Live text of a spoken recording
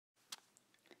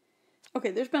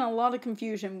Okay, there's been a lot of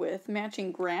confusion with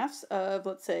matching graphs of,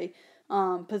 let's say,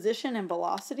 position and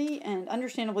velocity, and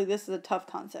understandably this is a tough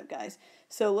concept, guys.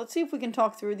 So let's see if we can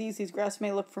talk through these. These graphs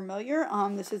may look familiar.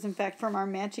 This is in fact from our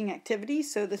matching activity,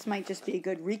 so this might just be a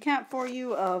good recap for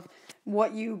you of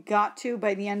what you got to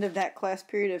by the end of that class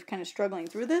period of kind of struggling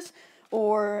through this.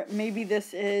 Or maybe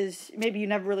maybe you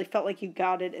never really felt like you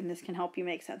got it and this can help you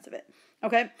make sense of it.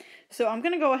 Okay, so I'm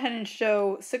going to go ahead and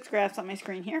show 6 graphs on my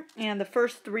screen here, and the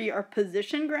first 3 are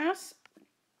position graphs.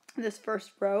 This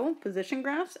first row, position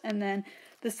graphs, and then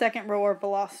the second row are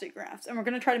velocity graphs, and we're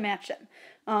going to try to match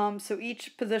them. So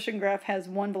each position graph has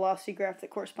one velocity graph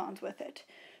that corresponds with it.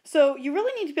 So you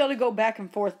really need to be able to go back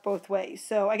and forth both ways.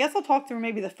 So I guess I'll talk through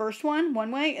maybe the first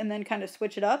one way and then kind of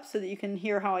switch it up so that you can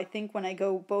hear how I think when I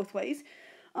go both ways.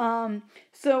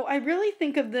 So I really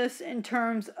think of this in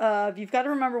terms of, you've got to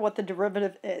remember what the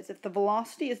derivative is. If the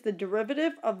velocity is the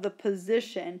derivative of the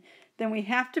position, then we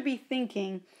have to be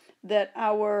thinking that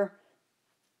our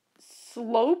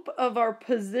slope of our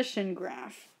position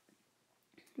graph,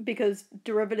 because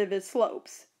derivative is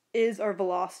slopes, is our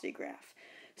velocity graph.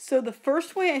 So the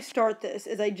first way I start this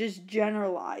is I just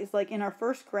generalize. Like in our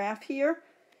first graph here,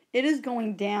 it is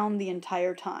going down the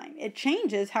entire time. It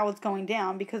changes how it's going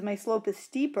down because my slope is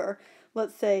steeper,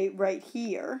 let's say right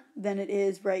here, than it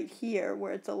is right here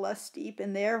where it's a less steep.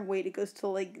 And there, wait, it goes to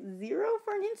like 0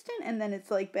 for an instant, and then it's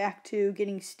like back to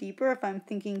getting steeper if I'm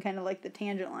thinking kind of like the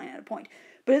tangent line at a point.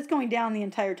 But it's going down the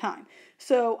entire time.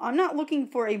 So I'm not looking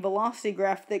for a velocity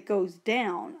graph that goes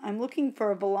down. I'm looking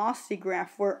for a velocity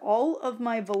graph where all of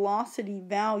my velocity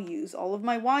values, all of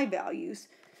my y values,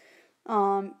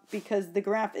 because the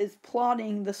graph is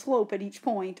plotting the slope at each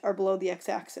point, are below the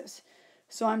x-axis.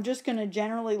 So I'm just going to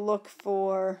generally look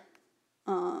for,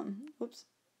 I'm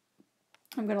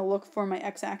going to look for my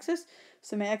x-axis.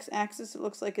 So my x-axis, it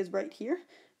looks like, is right here.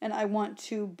 And I want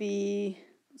to be,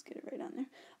 let's get it right on there.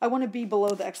 I want to be below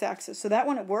the x-axis. So that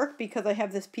wouldn't work because I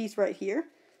have this piece right here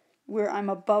where I'm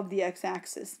above the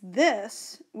x-axis.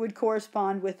 This would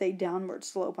correspond with a downward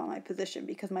slope on my position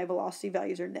because my velocity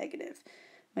values are negative.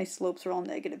 My slopes are all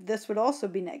negative. This would also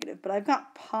be negative, but I've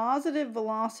got positive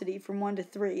velocity from 1 to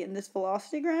 3 in this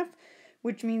velocity graph,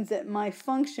 which means that my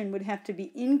function would have to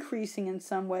be increasing in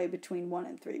some way between 1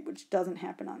 and 3, which doesn't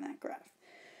happen on that graph.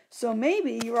 So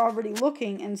maybe you're already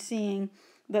looking and seeing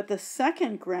that the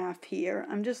second graph here,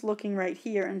 I'm just looking right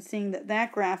here and seeing that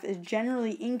that graph is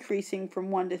generally increasing from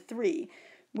 1 to 3,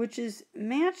 which is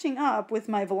matching up with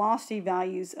my velocity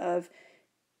values of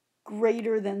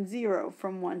greater than 0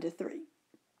 from 1 to 3.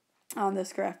 On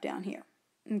this graph down here,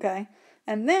 okay?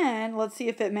 And then let's see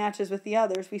if it matches with the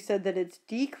others. We said that it's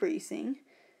decreasing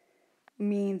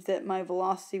means that my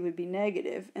velocity would be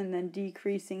negative, and then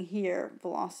decreasing here,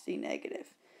 velocity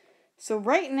negative. So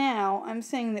right now, I'm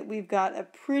saying that we've got a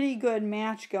pretty good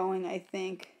match going, I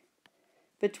think,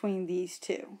 between these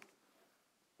two.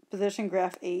 Position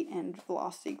graph 8 and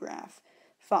velocity graph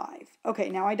 5. Okay,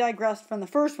 now I digressed from the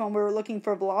first one. We were looking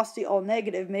for velocity all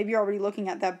negative. Maybe you're already looking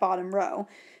at that bottom row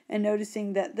and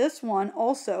noticing that this one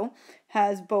also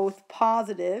has both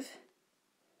positive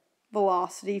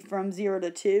velocity from 0 to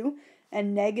 2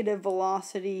 and negative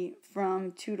velocity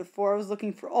from 2 to 4. I was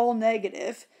looking for all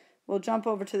negative. We'll jump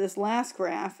over to this last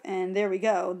graph, and there we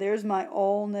go. There's my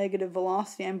all negative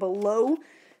velocity. I'm below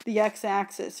the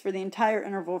x-axis for the entire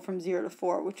interval from 0 to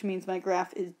 4, which means my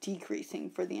graph is decreasing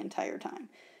for the entire time.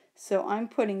 So I'm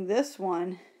putting this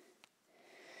one,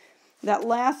 that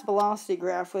last velocity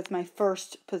graph, with my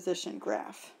first position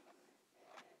graph.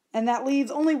 And that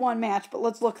leaves only one match, but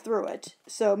let's look through it.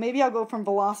 So maybe I'll go from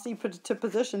velocity to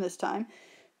position this time,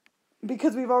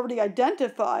 because we've already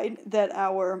identified that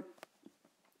our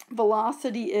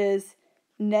velocity is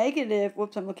negative.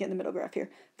 Whoops, I'm looking at the middle graph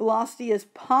here. Velocity is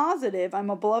positive.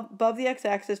 I'm above the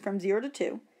x-axis from 0 to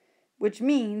 2, which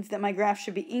means that my graph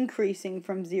should be increasing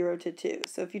from 0 to 2.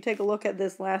 So if you take a look at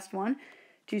this last one,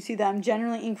 do you see that I'm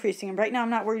generally increasing? And right now I'm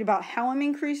not worried about how I'm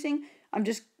increasing.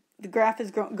 The graph is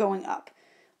going up,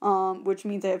 which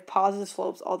means I have positive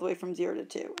slopes all the way from 0 to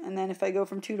 2. And then if I go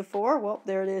from 2 to 4, well,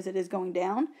 there it is going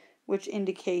down, which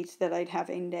indicates that I'd have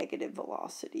a negative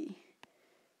velocity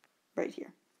right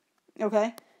here.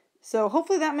 Okay, so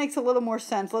hopefully that makes a little more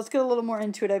sense. Let's get a little more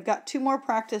into it. I've got 2 more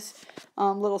practice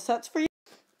little sets for you,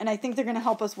 and I think they're going to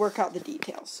help us work out the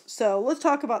details. So let's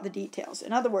talk about the details.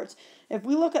 In other words, if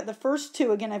we look at the first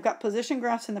 2, again, I've got position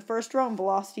graphs in the first row and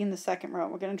velocity in the second row.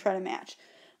 We're going to try to match.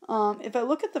 If I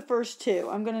look at the first 2,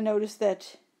 I'm going to notice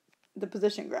that the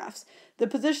position graphs, the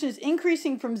position is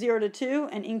increasing from 0 to 2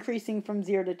 and increasing from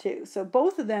 0 to 2. So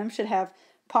both of them should have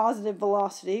positive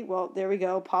velocity. Well, there we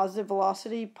go. Positive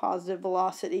velocity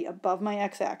above my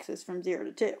x-axis from 0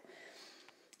 to 2.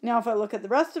 Now if I look at the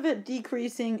rest of it,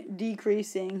 decreasing,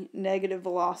 decreasing, negative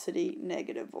velocity,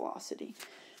 negative velocity.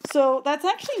 So that's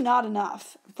actually not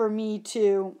enough for me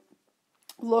to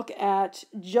look at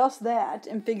just that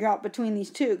and figure out between these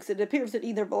two, because it appears that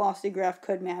either velocity graph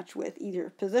could match with either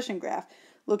position graph,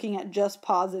 looking at just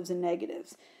positives and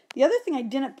negatives. The other thing I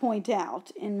didn't point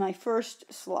out in my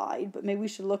first slide, but maybe we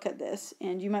should look at this,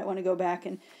 and you might want to go back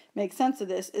and make sense of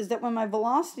this, is that when my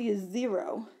velocity is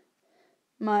 0,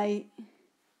 my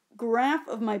graph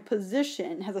of my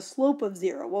position has a slope of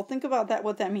 0. Well, think about that,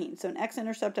 what that means. So an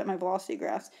x-intercept at my velocity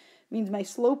graphs means my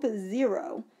slope is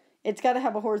 0. It's got to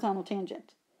have a horizontal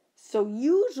tangent. So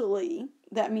usually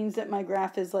that means that my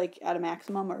graph is like at a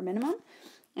maximum or a minimum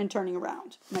and turning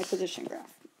around, my position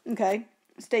graph. Okay,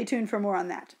 stay tuned for more on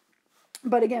that.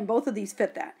 But again, both of these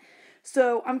fit that.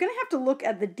 So I'm going to have to look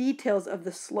at the details of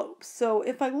the slopes. So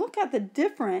if I look at the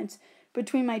difference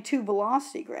between my two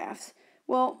velocity graphs,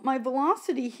 well, my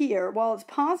velocity here, while it's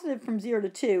positive from 0 to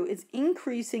 2, is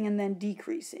increasing and then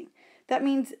decreasing. That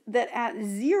means that at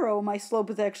 0, my slope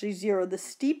is actually 0. The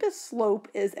steepest slope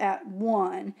is at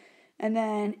 1, and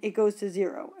then it goes to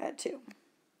 0 at 2.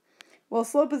 Well,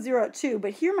 slope is 0 at 2,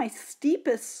 but here my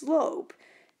steepest slope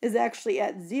is actually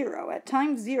at 0. At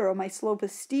time 0, my slope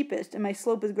is steepest, and my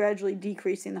slope is gradually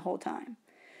decreasing the whole time.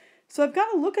 So I've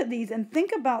got to look at these and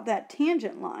think about that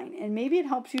tangent line, and maybe it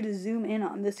helps you to zoom in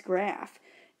on this graph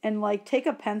and like take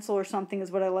a pencil or something is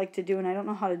what I like to do, and I don't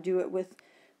know how to do it with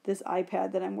this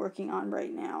iPad that I'm working on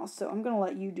right now, so I'm going to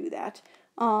let you do that.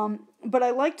 But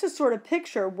I like to sort of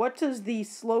picture what does the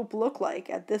slope look like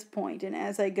at this point, and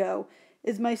as I go,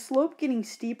 is my slope getting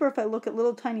steeper if I look at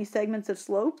little tiny segments of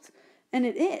slopes? And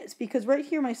it is, because right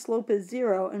here my slope is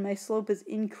 0 and my slope is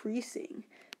increasing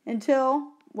until,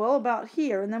 well, about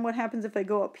here. And then what happens if I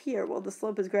go up here? Well, the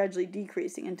slope is gradually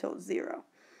decreasing until it's 0.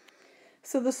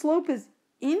 So the slope is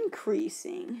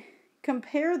increasing.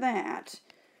 Compare that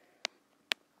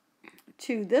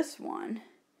to this one,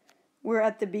 where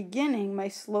at the beginning my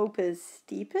slope is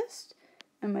steepest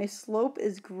and my slope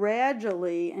is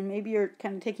gradually, and maybe you're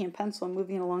kind of taking a pencil and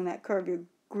moving along that curve, you're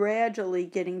gradually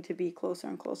getting to be closer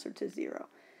and closer to 0.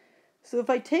 So if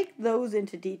I take those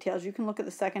into details, you can look at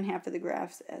the second half of the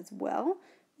graphs as well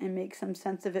and make some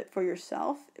sense of it for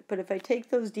yourself. But if I take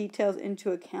those details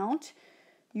into account,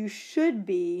 you should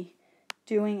be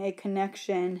doing a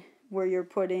connection where you're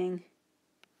putting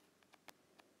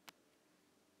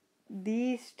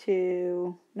these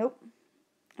two, nope,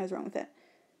 I was wrong with that.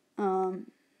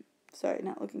 Sorry,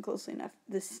 not looking closely enough.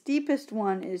 The steepest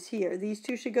one is here. These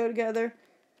two should go together,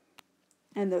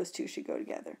 and those two should go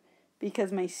together,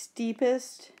 because my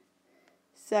steepest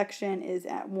section is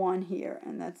at 1 here,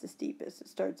 and that's the steepest. It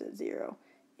starts at 0,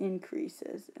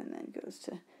 increases, and then goes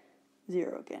to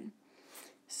 0 again.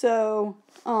 So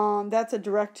that's a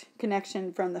direct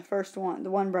connection from the first one,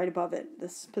 the one right above it.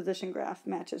 This position graph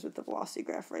matches with the velocity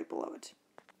graph right below it.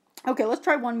 Okay, let's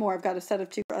try one more. I've got a set of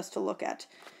 2 for us to look at,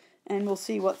 and we'll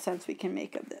see what sense we can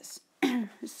make of this.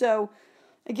 So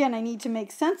again, I need to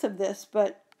make sense of this,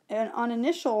 but on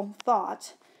initial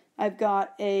thought, I've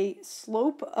got a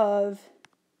slope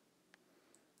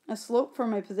for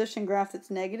my position graph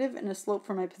that's negative and a slope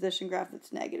for my position graph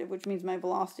that's negative, which means my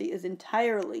velocity is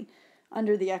entirely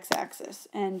under the x-axis,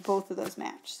 and both of those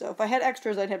match. So if I had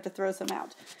extras, I'd have to throw some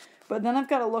out. But then I've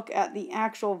got to look at the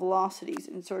actual velocities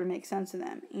and sort of make sense of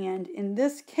them. And in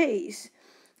this case,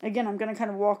 again, I'm going to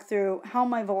kind of walk through how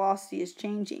my velocity is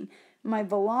changing. My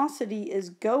velocity is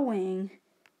going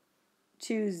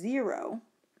to 0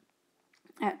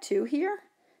 at 2 here,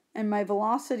 and my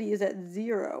velocity is at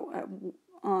 0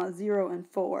 at 0 and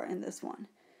 4 in this one.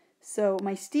 So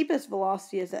my steepest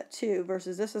velocity is at 2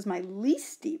 versus this is my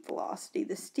least steep velocity,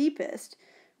 the steepest,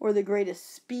 or the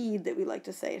greatest speed that we like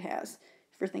to say it has,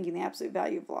 if we're thinking the absolute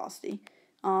value of velocity.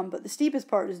 But the steepest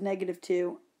part is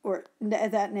 -2, or at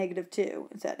 -2.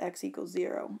 It's at x equals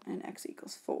 0 and x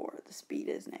equals 4. The speed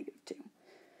is -2.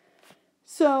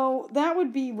 So that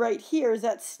would be right here. Is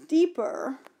that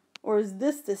steeper, or is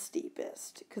this the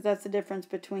steepest? Because that's the difference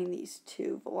between these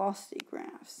two velocity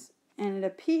graphs. And it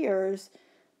appears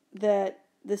that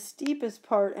the steepest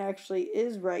part actually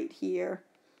is right here,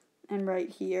 and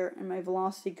my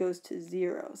velocity goes to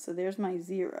 0. So there's my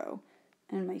 0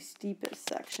 and my steepest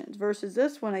sections. Versus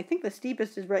this one, I think the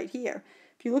steepest is right here.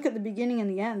 If you look at the beginning and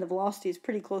the end, the velocity is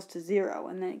pretty close to 0,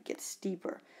 and then it gets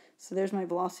steeper. So there's my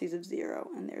velocities of 0,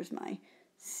 and there's my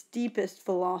steepest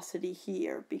velocity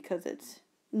here because it's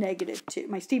 -2.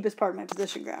 My steepest part of my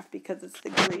position graph because it's the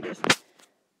greatest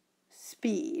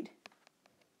speed,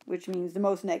 which means the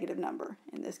most negative number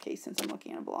in this case since I'm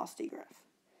looking at a velocity graph.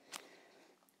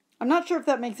 I'm not sure if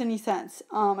that makes any sense.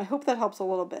 I hope that helps a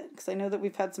little bit because I know that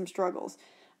we've had some struggles.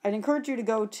 I'd encourage you to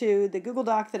go to the Google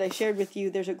Doc that I shared with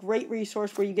you. There's a great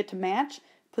resource where you get to match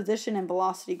position and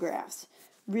velocity graphs.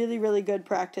 Really, really good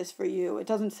practice for you. It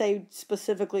doesn't say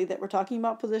specifically that we're talking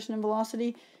about position and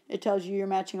velocity. It tells you you're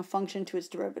matching a function to its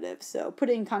derivative. So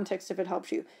put it in context if it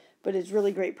helps you. But it's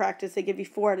really great practice. They give you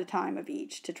 4 at a time of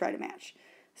each to try to match.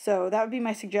 So that would be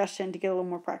my suggestion to get a little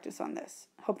more practice on this.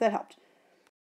 Hope that helped.